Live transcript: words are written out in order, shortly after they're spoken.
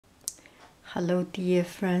Hello dear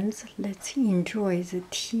friends, let's enjoy the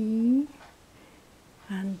tea.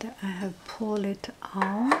 And I have poured it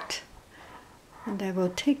out, and I will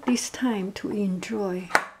take this time to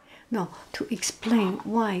to explain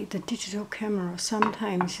why the digital camera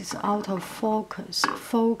sometimes is out of focus.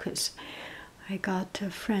 I got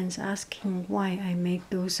friends asking why I make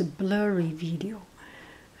those blurry video,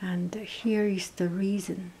 and here is the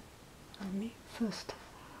reason. Let me first.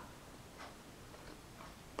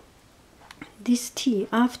 This tea,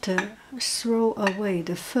 after throw away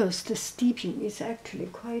the first steeping, is actually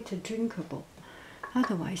quite drinkable.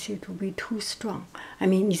 Otherwise, it will be too strong. I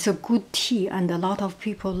mean, it's a good tea, and a lot of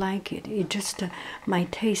people like it. It just my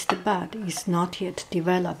taste bud is not yet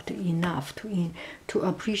developed enough to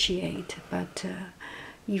appreciate. But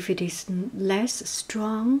if it is less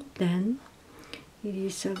strong, then it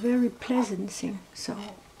is a very pleasant thing. So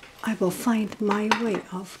I will find my way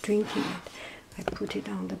of drinking it. I put it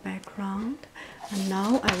on the background, and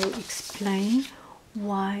now I will explain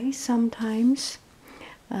why sometimes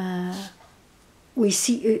we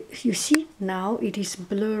see you see now it is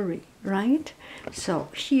blurry, right? So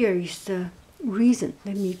here is the reason.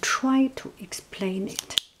 Let me try to explain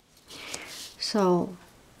it. So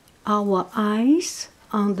our eyes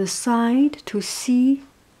on the side to see,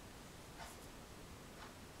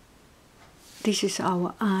 this is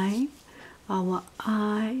our eye. Our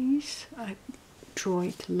eyes, I draw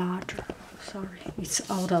it larger. Sorry,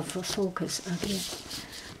 it's out of focus again.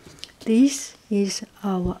 This is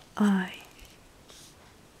our eye,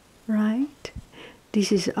 right?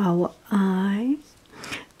 This is our eye,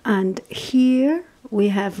 and here we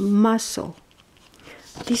have muscle.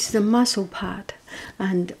 This is the muscle part,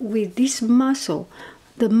 and with this muscle,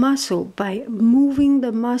 the muscle, by moving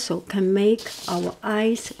the muscle, can make our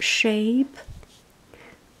eyes shape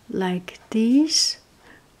like this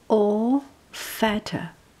or fatter.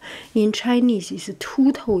 In Chinese, it's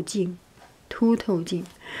凸透镜, 凸透镜.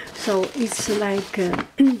 So it's like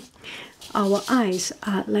our eyes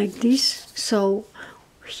are like this. So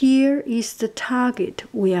here is the target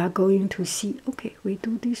we are going to see. Okay, we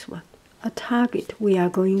do this one. A target we are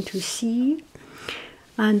going to see.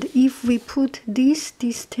 And if we put this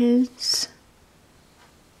distance,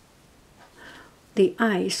 the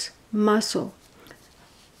eyes muscle,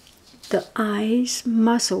 the eyes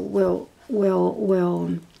muscle will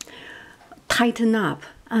tighten up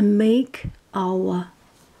and make our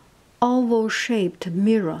oval shaped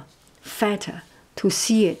mirror fatter to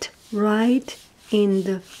see it right in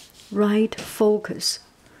the right focus,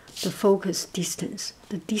 the focus distance,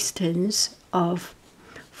 the distance of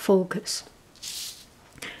focus.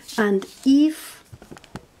 And if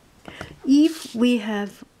we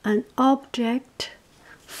have an object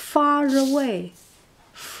far away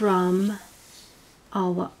from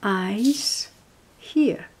our eyes,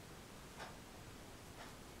 here,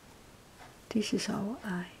 this is our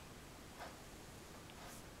eye.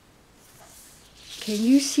 Can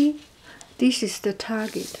you see? This is the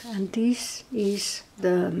target, and this is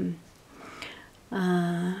the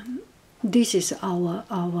this is our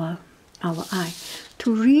eye.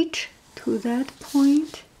 To reach to that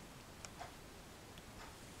point,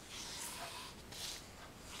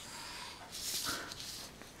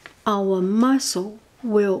 our muscle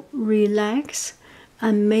will relax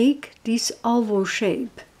and make this oval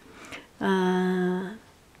shape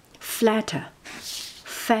flatter,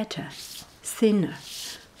 fatter, thinner.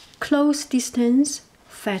 Close distance,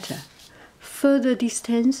 fatter. Further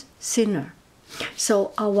distance, thinner.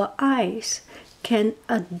 So our eyes can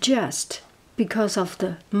adjust, because of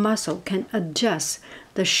the muscle, can adjust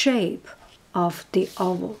the shape of the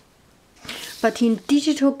oval. But in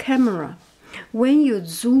digital camera, when you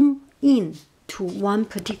zoom in to one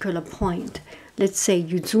particular point, let's say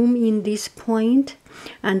you zoom in this point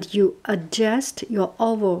and you adjust your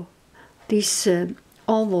oval, this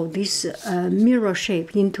mirror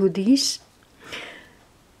shape into this,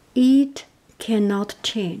 it cannot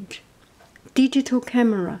change. Digital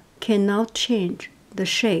camera cannot change the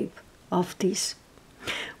shape of this.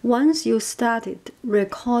 Once you started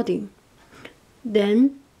recording,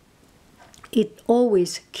 then it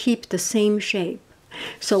always keeps the same shape.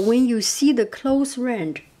 So when you see the close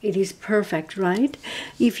range, it is perfect, right?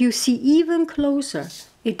 If you see even closer,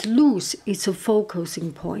 it loses its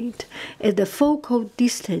focusing point. And the focal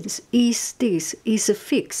distance is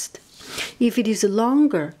fixed. If it is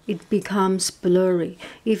longer, it becomes blurry.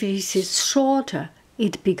 If it is shorter,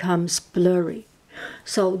 it becomes blurry.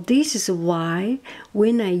 So this is why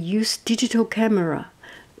when I use digital camera,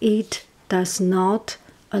 it does not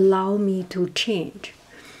allow me to change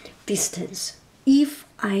distance. If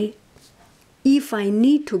I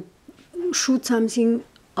need to shoot something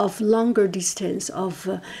longer distance of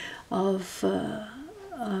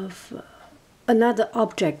another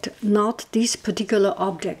object, not this particular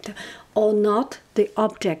object, or not the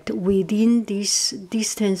object within this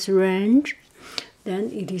distance range,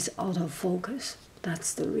 then it is out of focus.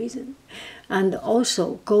 That's the reason. And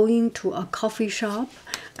also going to a coffee shop,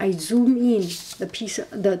 I zoom in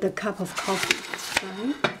the cup of coffee,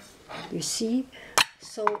 right? You see?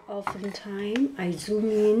 So oftentimes I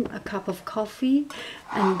zoom in a cup of coffee,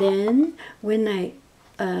 and then when I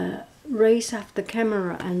raise up the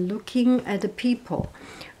camera and looking at the people,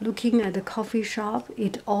 looking at the coffee shop,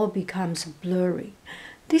 it all becomes blurry.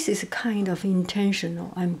 This is kind of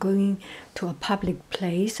intentional. I'm going to a public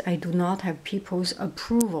place. I do not have people's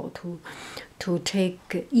approval to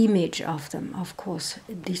take image of them. Of course,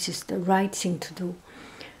 this is the right thing to do.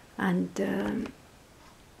 And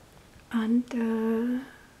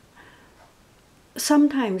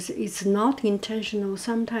sometimes it's not intentional,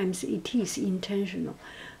 sometimes it is intentional.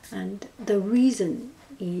 And the reason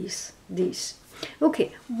is this.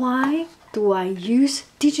 Okay, why do I use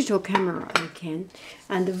digital camera? I can,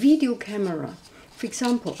 and the video camera. For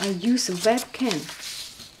example, I use a webcam.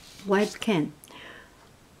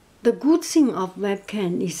 The good thing of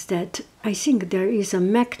webcam is that I think there is a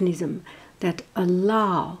mechanism that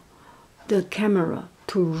allow the camera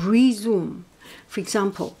to resume. For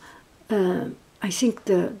example, I think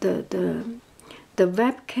the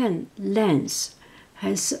webcam lens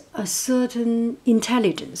has a certain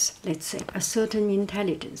intelligence. Let's say a certain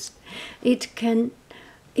intelligence. It can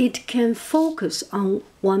focus on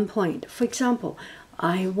one point. For example,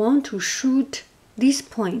 I want to shoot this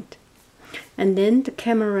point, and then the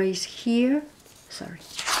camera is here. Sorry,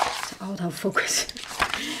 it's out of focus.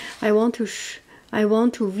 I want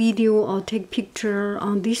to video or take picture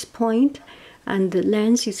on this point, and the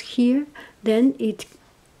lens is here. Then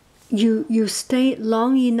you stay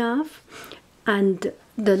long enough, and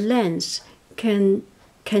the lens can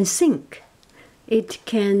think. It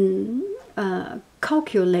can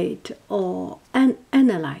calculate or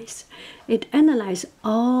analyze. It analyzes,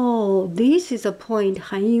 oh, this is a point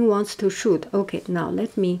Han Ying wants to shoot. Okay, now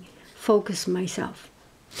let me focus myself.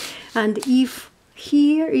 And if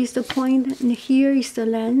here is the point and here is the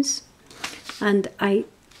lens, and I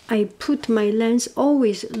put my lens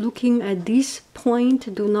always looking at this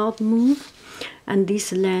point, do not move, and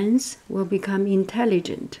this lens will become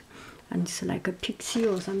intelligent. And it's like a pixie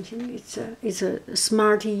or something. It's a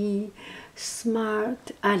smart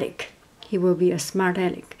aleck. He will be a smart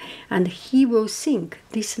aleck, and he will think.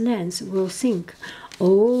 This lens will think,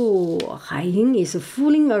 oh, Han Ying is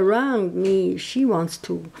fooling around me. She wants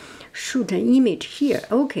to shoot an image here.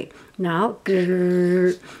 Okay, now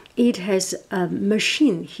it has a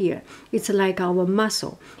machine here. It's like our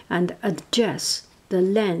muscle, and adjusts the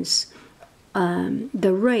lens,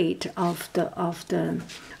 the rate of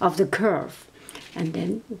the curve, and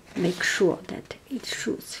then make sure that it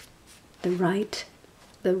shoots the right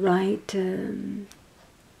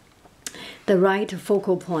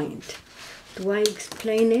focal point. Do I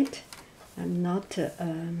explain it? I'm not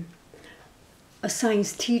a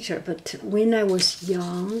science teacher, but when I was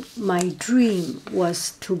young, my dream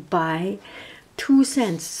was to buy 2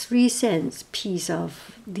 cents, 3 cents piece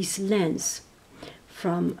of this lens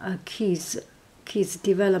from a kids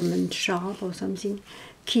development shop or something,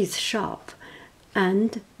 kids shop,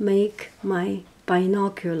 and make my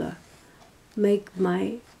binocular, make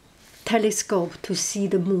my telescope to see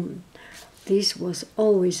the moon. This was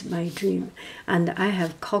always my dream, and I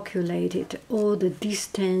have calculated all the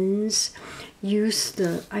distance, used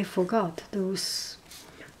I forgot those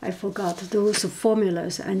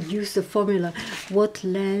formulas, and used the formula, what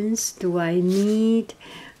lens do I need,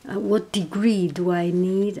 what degree do I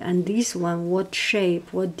need, and this one, what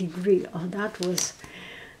shape, what degree. Oh, that was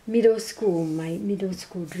middle school, my middle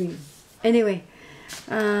school dream. Anyway,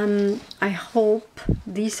 I hope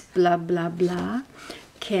this blah blah blah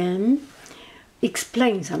can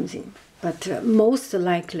explain something, but most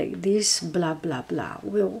likely this blah blah blah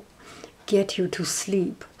will get you to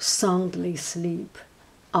sleep, soundly sleep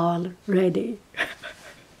already.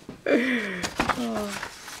 Oh,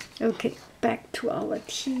 okay, back to our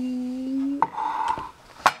tea.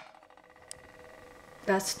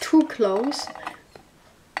 That's too close.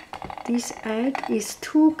 This egg is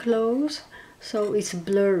too close, so it's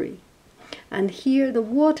blurry. And here the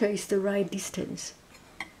water is the right distance,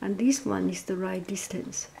 and this one is the right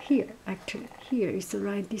distance. Here, actually, here is the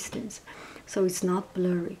right distance, so it's not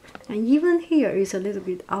blurry. And even here is a little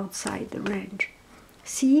bit outside the range.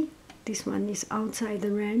 See, this one is outside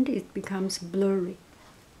the range, it becomes blurry.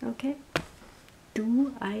 Okay?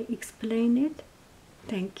 Do I explain it?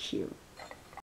 Thank you.